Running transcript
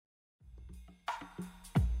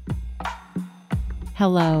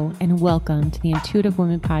Hello, and welcome to the Intuitive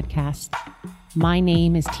Women Podcast. My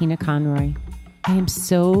name is Tina Conroy. I am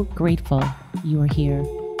so grateful you are here.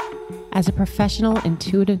 As a professional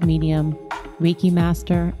intuitive medium, Reiki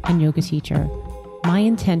master, and yoga teacher, my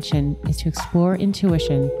intention is to explore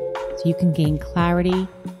intuition so you can gain clarity,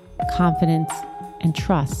 confidence, and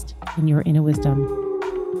trust in your inner wisdom.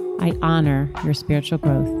 I honor your spiritual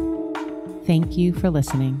growth. Thank you for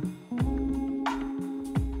listening.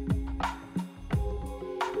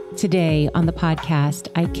 Today on the podcast,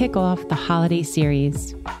 I kick off the holiday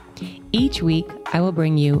series. Each week, I will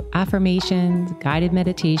bring you affirmations, guided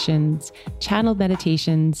meditations, channeled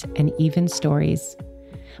meditations, and even stories.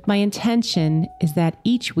 My intention is that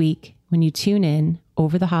each week, when you tune in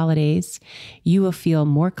over the holidays, you will feel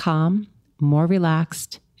more calm, more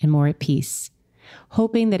relaxed, and more at peace,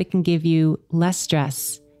 hoping that it can give you less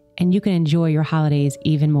stress and you can enjoy your holidays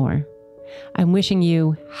even more. I'm wishing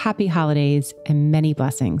you happy holidays and many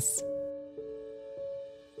blessings.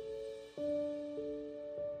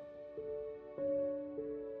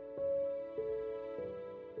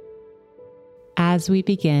 As we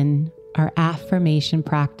begin our affirmation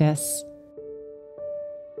practice,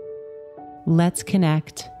 let's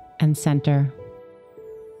connect and center.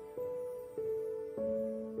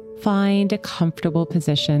 Find a comfortable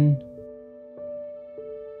position.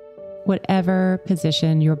 Whatever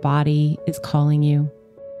position your body is calling you.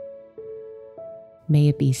 May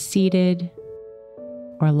it be seated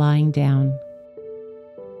or lying down.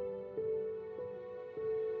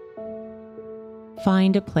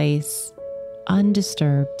 Find a place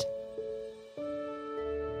undisturbed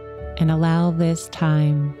and allow this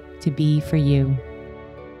time to be for you.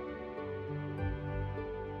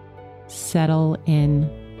 Settle in.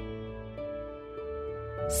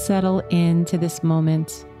 Settle into this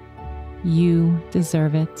moment. You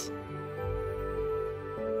deserve it.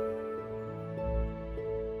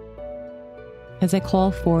 As I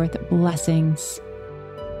call forth blessings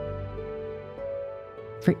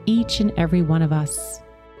for each and every one of us,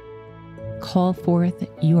 call forth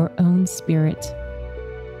your own spirit.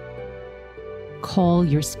 Call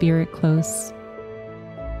your spirit close.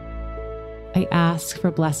 I ask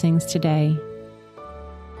for blessings today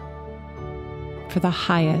for the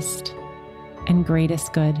highest and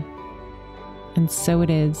greatest good. And so it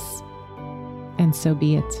is, and so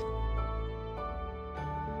be it.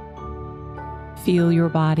 Feel your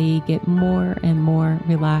body get more and more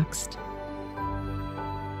relaxed.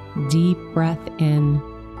 Deep breath in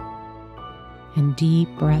and deep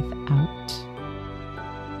breath out.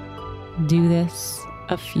 Do this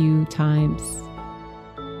a few times.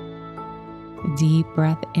 Deep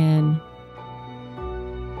breath in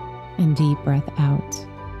and deep breath out.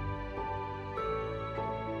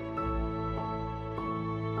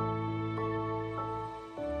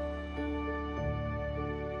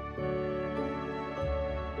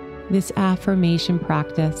 This affirmation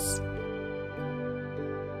practice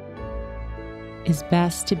is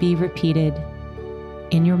best to be repeated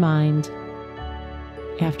in your mind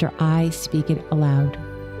after I speak it aloud.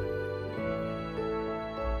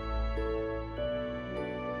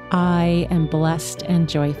 I am blessed and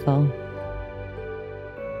joyful.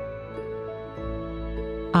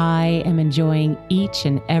 I am enjoying each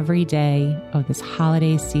and every day of this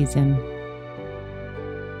holiday season.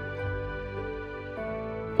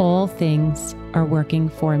 All things are working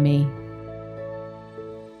for me.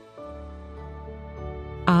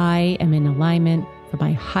 I am in alignment for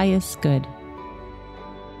my highest good.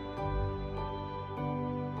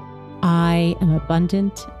 I am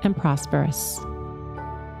abundant and prosperous.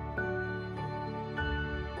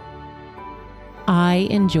 I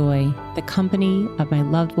enjoy the company of my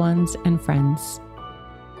loved ones and friends.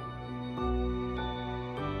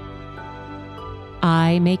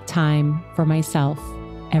 I make time for myself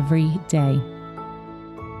every day.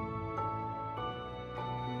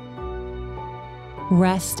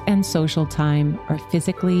 Rest and social time are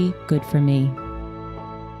physically good for me.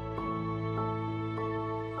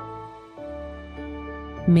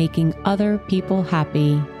 Making other people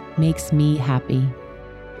happy makes me happy.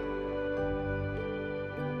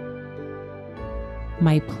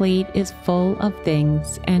 My plate is full of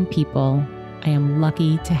things and people I am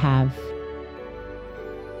lucky to have.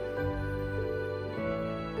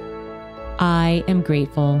 I am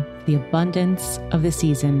grateful for the abundance of the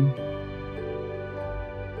season.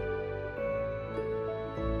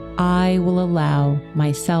 I will allow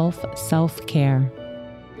myself self-care.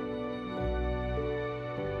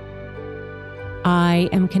 I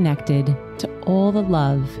am connected to all the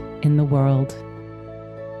love in the world.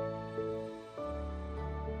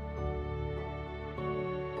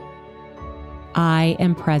 I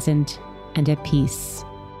am present and at peace.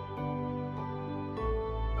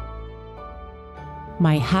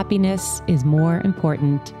 My happiness is more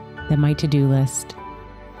important than my to-do list.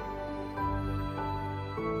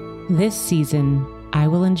 This season, I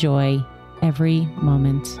will enjoy every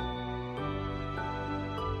moment.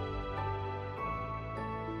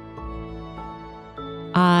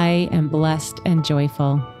 I am blessed and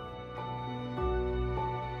joyful.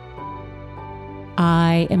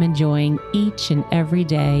 I am enjoying each and every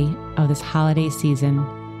day of this holiday season.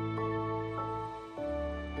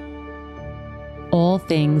 All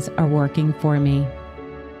things are working for me.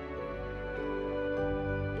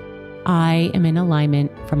 I am in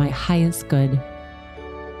alignment for my highest good.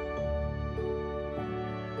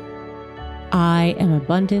 I am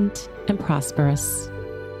abundant and prosperous.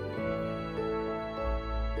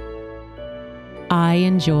 I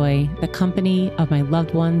enjoy the company of my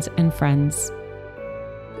loved ones and friends.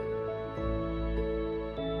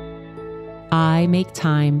 I make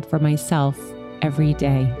time for myself every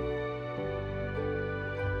day.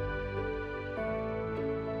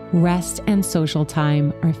 Rest and social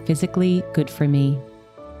time are physically good for me.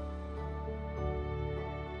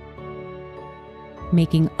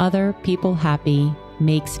 Making other people happy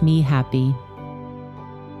makes me happy.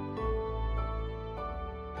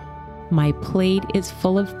 My plate is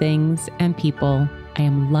full of things and people I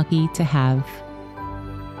am lucky to have.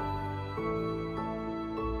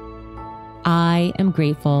 I am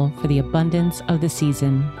grateful for the abundance of the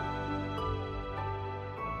season.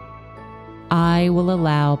 I will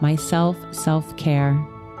allow myself self-care.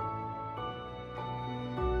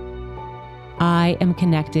 I am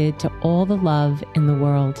connected to all the love in the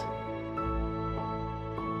world.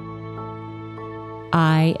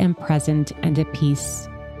 I am present and at peace.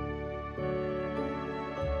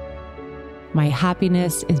 My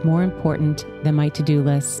happiness is more important than my to-do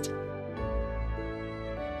list.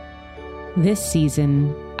 This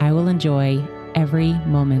season, I will enjoy every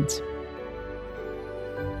moment.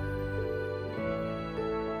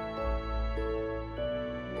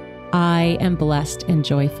 I am blessed and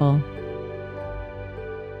joyful.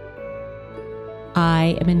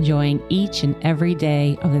 I am enjoying each and every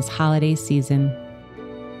day of this holiday season.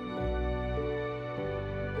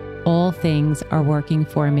 All things are working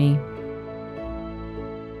for me.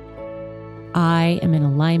 I am in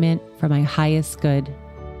alignment for my highest good.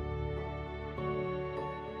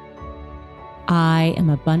 I am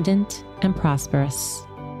abundant and prosperous.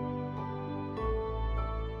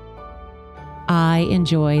 I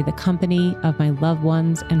enjoy the company of my loved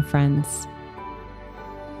ones and friends.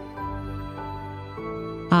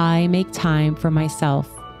 I make time for myself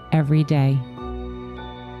every day.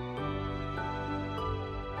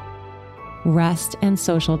 Rest and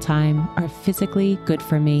social time are physically good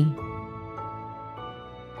for me.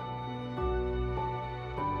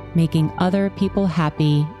 Making other people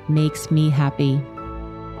happy makes me happy.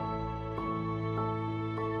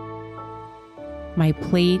 My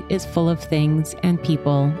plate is full of things and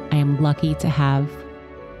people I am lucky to have.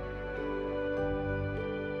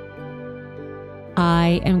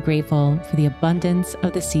 I am grateful for the abundance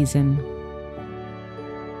of the season.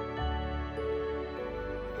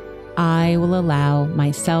 I will allow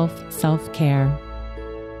myself self-care.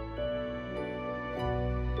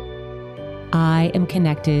 I am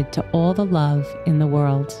connected to all the love in the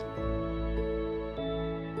world.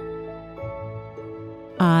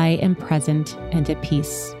 I am present and at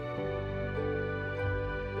peace.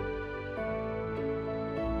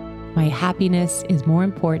 My happiness is more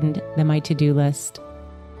important than my to-do list.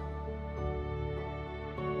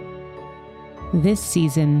 This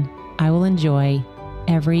season, I will enjoy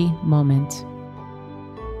every moment.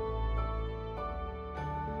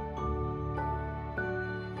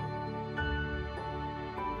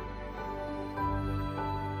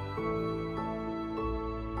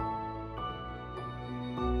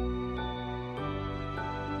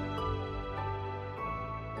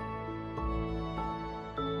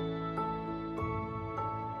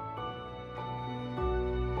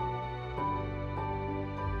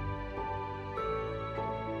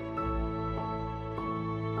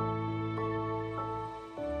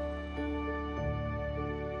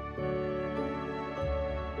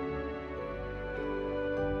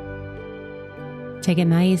 Take a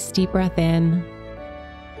nice deep breath in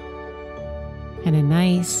and a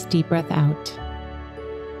nice deep breath out.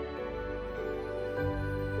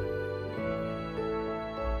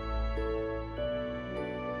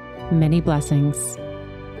 Many blessings.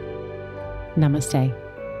 Namaste.